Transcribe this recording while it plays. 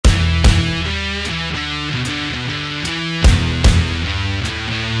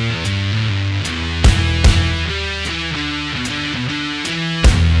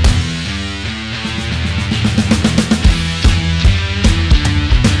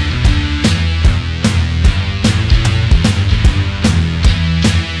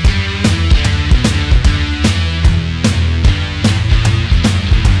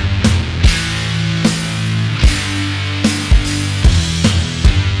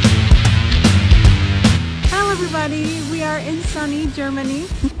in sunny Germany.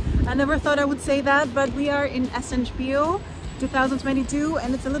 I never thought I would say that, but we are in Essen Spiel 2022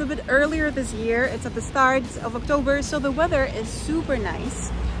 and it's a little bit earlier this year. It's at the start of October, so the weather is super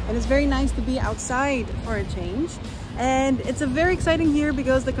nice and it's very nice to be outside for a change. And it's a very exciting year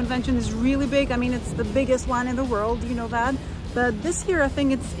because the convention is really big. I mean, it's the biggest one in the world, you know that. But this year I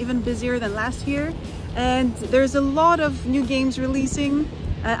think it's even busier than last year. And there's a lot of new games releasing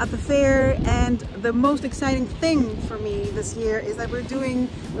at the fair, and the most exciting thing for me this year is that we're doing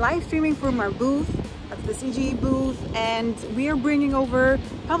live streaming from our booth at the CG booth, and we are bringing over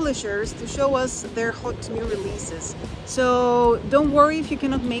publishers to show us their hot new releases. So don't worry if you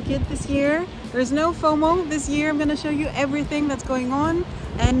cannot make it this year. There's no FOMO this year. I'm gonna show you everything that's going on,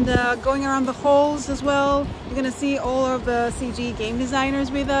 and going around the halls as well. You're gonna see all of the CG game designers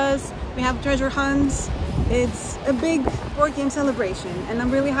with us. We have treasure hunts. It's a big board game celebration, and I'm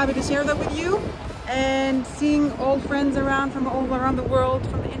really happy to share that with you, and seeing old friends around from all around the world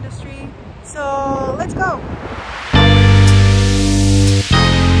from the industry. So let's go!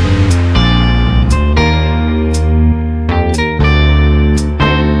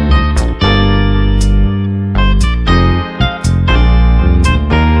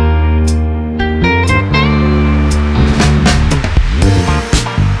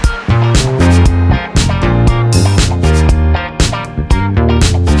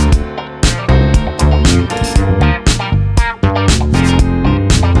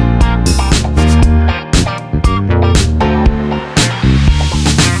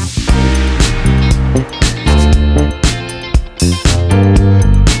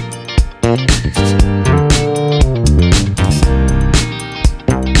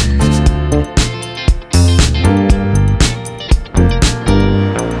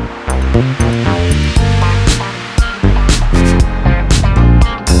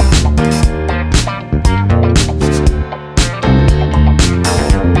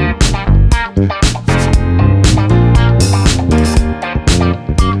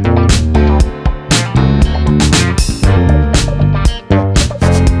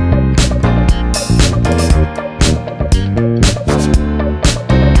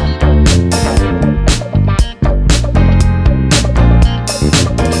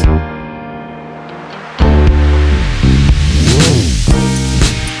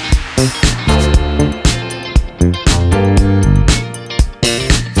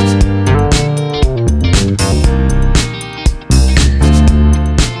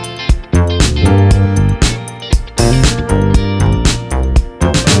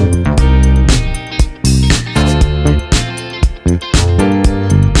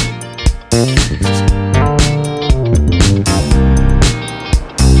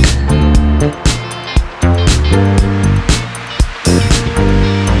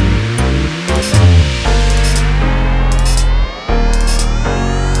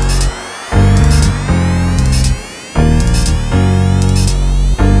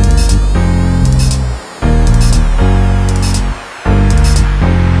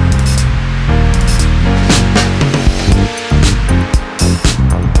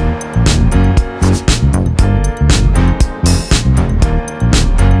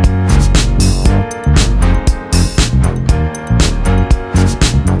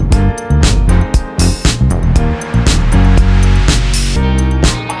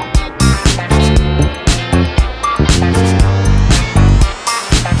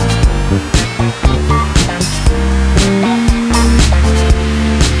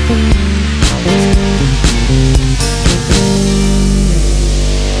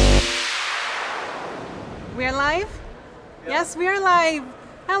 We are live? Yes, we are live.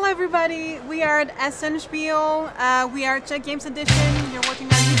 Hello everybody, we are at Essen Spiel. We are Czech Games Edition. You're watching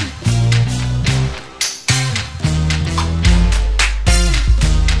our YouTube